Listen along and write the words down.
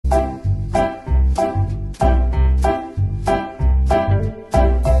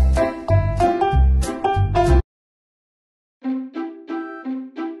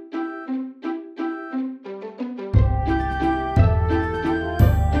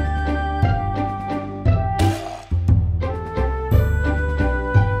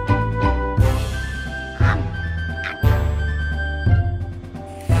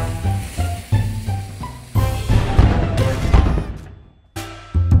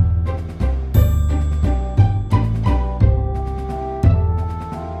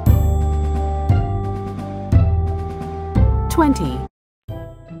20.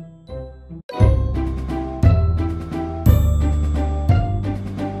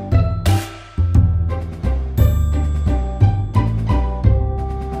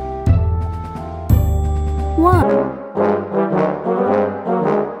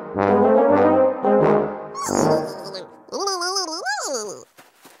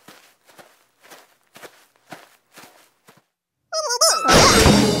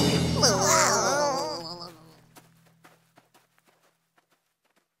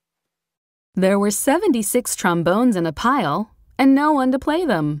 There were 76 trombones in a pile, and no one to play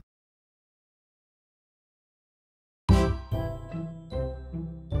them.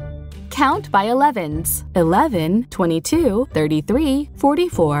 Count by 11s. 11, 22, 33,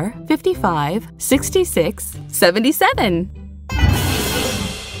 44, 55, 66, 77.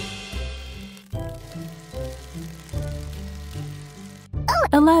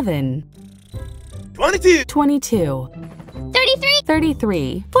 11, 22, 22, 33,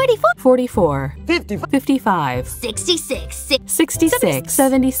 33, 44, 44, 55, 66, 66,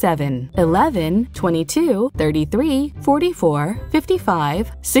 77, 11, 22, 33, 44,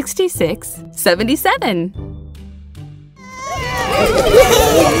 55, 66, 77.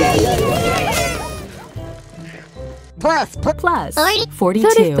 plus, Plus 40,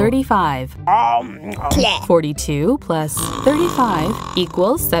 42, 35. plus 42 plus 35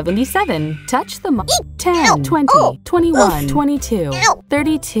 equals 77. Touch the 10, 20, 21, 22,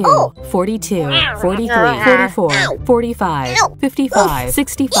 32, 42, 43, 44, 45, 55,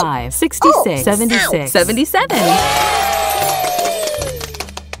 65, 66, 76, 77.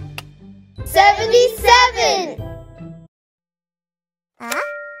 77.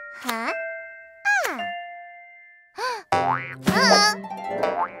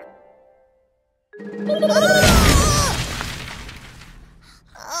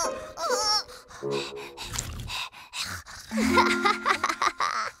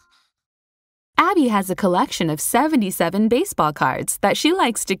 Abby has a collection of 77 baseball cards that she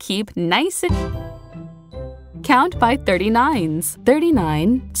likes to keep nice and... Count by 39s.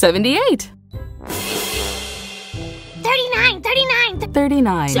 39, 78. 39,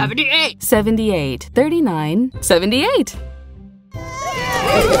 39, 78. 78, 39, 78.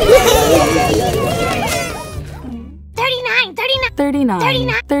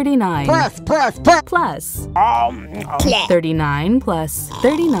 39, 39. plus, Plus 39 plus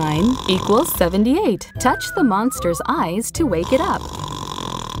 39 equals 78. Touch the monster's eyes to wake it up.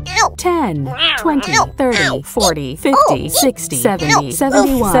 10, 20, 30, 40, 50, 60, 70,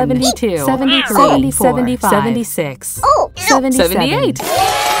 71, 72, 73, 75, 76, 77. 78.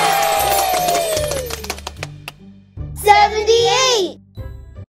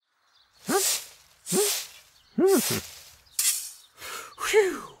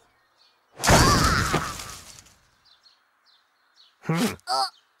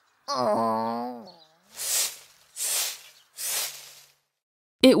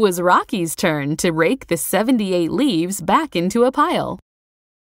 It was Rocky's turn to rake the 78 leaves back into a pile.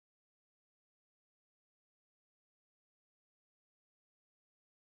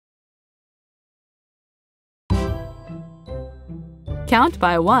 Count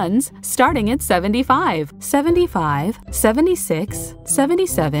by ones, starting at 75. 75, 76,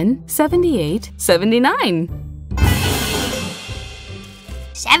 77, 78, 79.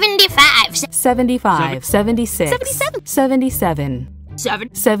 75. 75, 76, 77,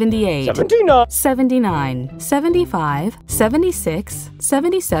 78, 79, 75, 76,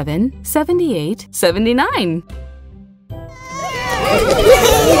 77, 78, 79.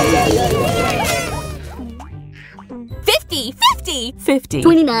 50,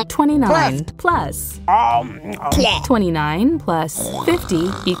 29. 29 plus 29 plus 50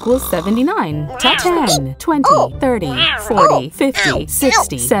 equals 79. 10, 20, 30, 40, 50,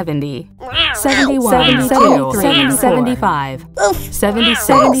 60, 70, 71, 72, 75,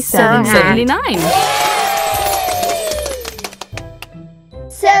 77, 79.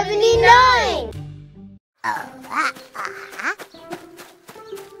 79.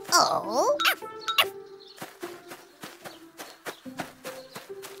 Oh.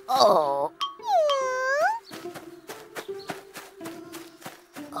 Oh.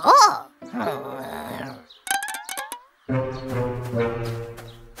 Oh.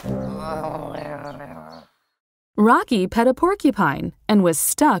 Rocky pet a porcupine and was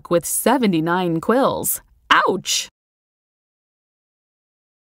stuck with 79 quills. Ouch!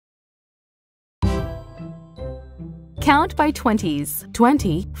 Count by 20s.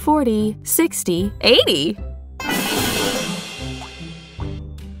 20, 40, 60, 80.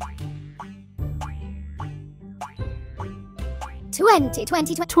 20, 20,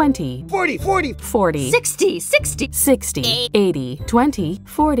 20, 20. 20, 40, 40, 40, 60, 60. 60, 80, 20,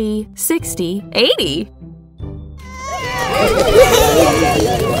 40, 60, 80.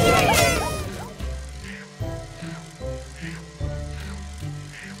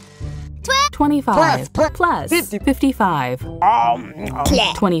 25 plus 55.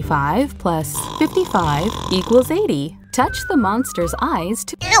 25 plus 55 equals 80. Touch the monster's eyes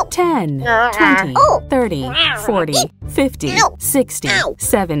to 10, 20, 30, 40, 50, 60,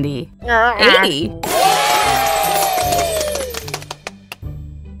 70, 80.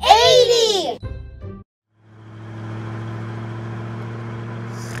 80!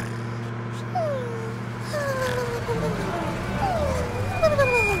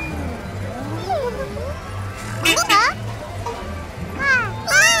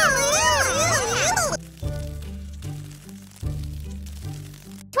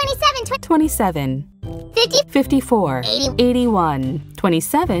 Twenty-seven, 50, 54, 81,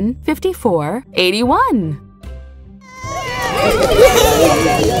 27, 54, 81.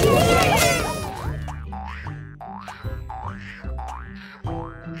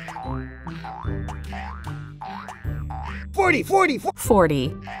 40, 40,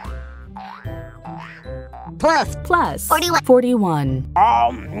 40 plus 41. 41.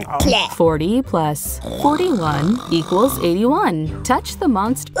 40 plus 41 equals 81. Touch the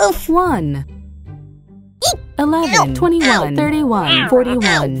monster. 1. 11, 21, 31,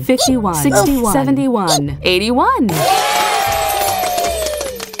 41, 51, 61, 71, 81.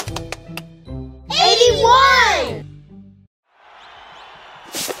 81!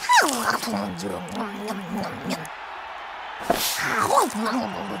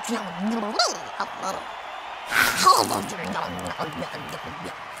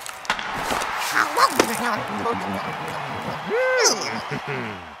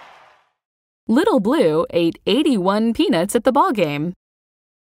 Little Blue ate 81 peanuts at the ball game.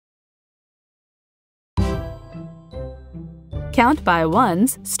 Count by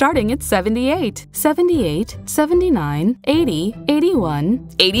ones starting at 78, 78, 79, 80, 81,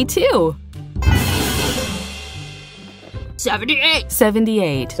 82. 78,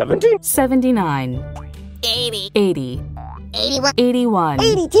 78, 70, 79, 80, 80, 81, 81,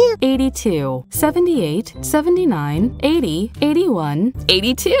 82, 82, 78, 79, 80, 81,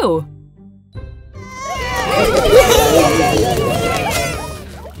 82.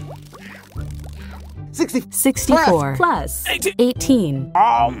 60, 64 plus 18.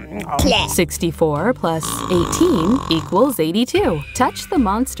 64 plus 18 equals 82. Touch the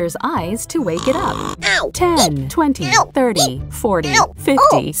monster's eyes to wake it up. 10, 20, 30, 40,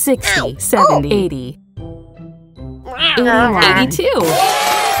 50, 60, 70, 80, 81, 82.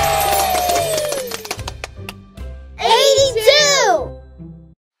 82!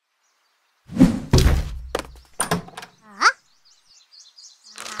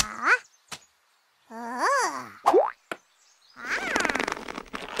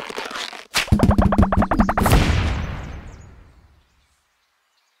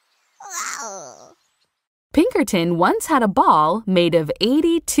 Pinkerton once had a ball made of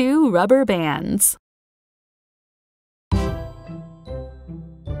 82 rubber bands.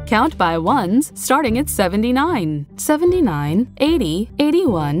 Count by ones starting at 79, 79, 80,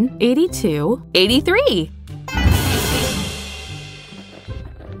 81, 82, 83.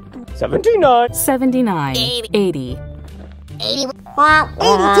 79, 79, 80,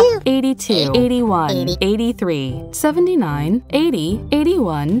 82, 81, 83, 79, 80,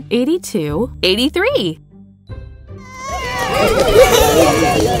 81, 82, 83.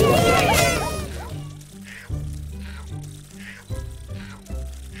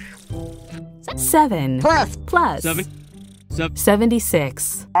 7 plus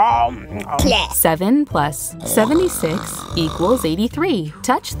 76. 7 plus 76 equals 83.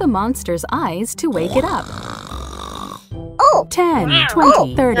 Touch the monster's eyes to wake it up. 10,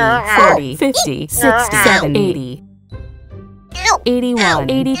 20, 30, 40, 50, 60, 70, 80, 81,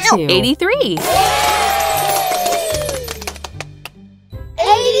 82, 83.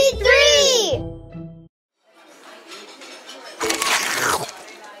 83!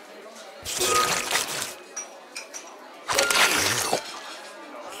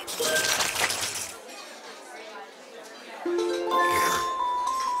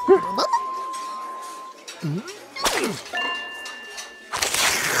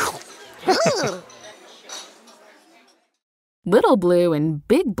 Little Blue and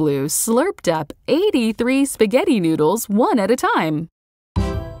Big Blue slurped up 83 spaghetti noodles one at a time.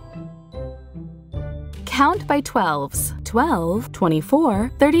 Count by 12s. 12,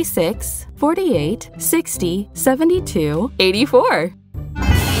 24, 36, 48, 60, 72, 84.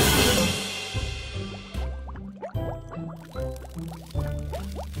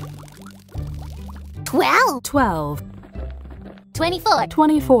 12. 12, 24.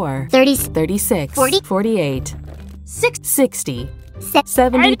 24, 30. 36, 40. 48, 60,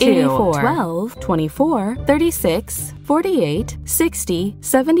 72, 84. 12, 24, 36, 48, 60,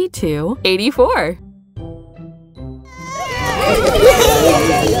 72, 84.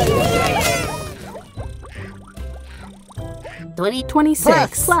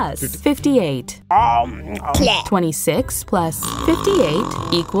 26 plus 58. 26 plus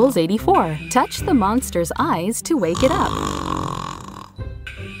 58 equals 84. Touch the monster's eyes to wake it up.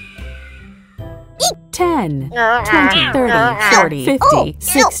 10, 20, 30, 40, 50,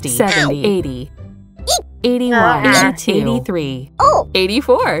 60, 70, 80, 81, 82, 83,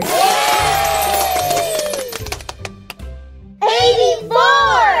 84.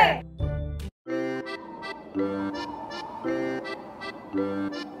 84.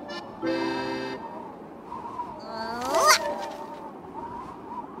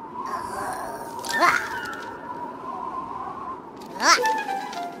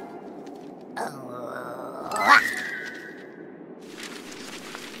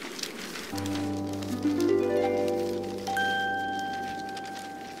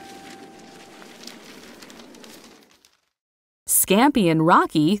 Scampy and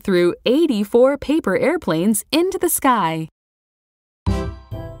Rocky threw 84 paper airplanes into the sky.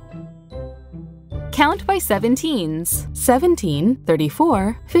 Count by 17s. 17,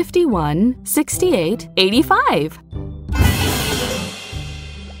 34, 51, 68, 85.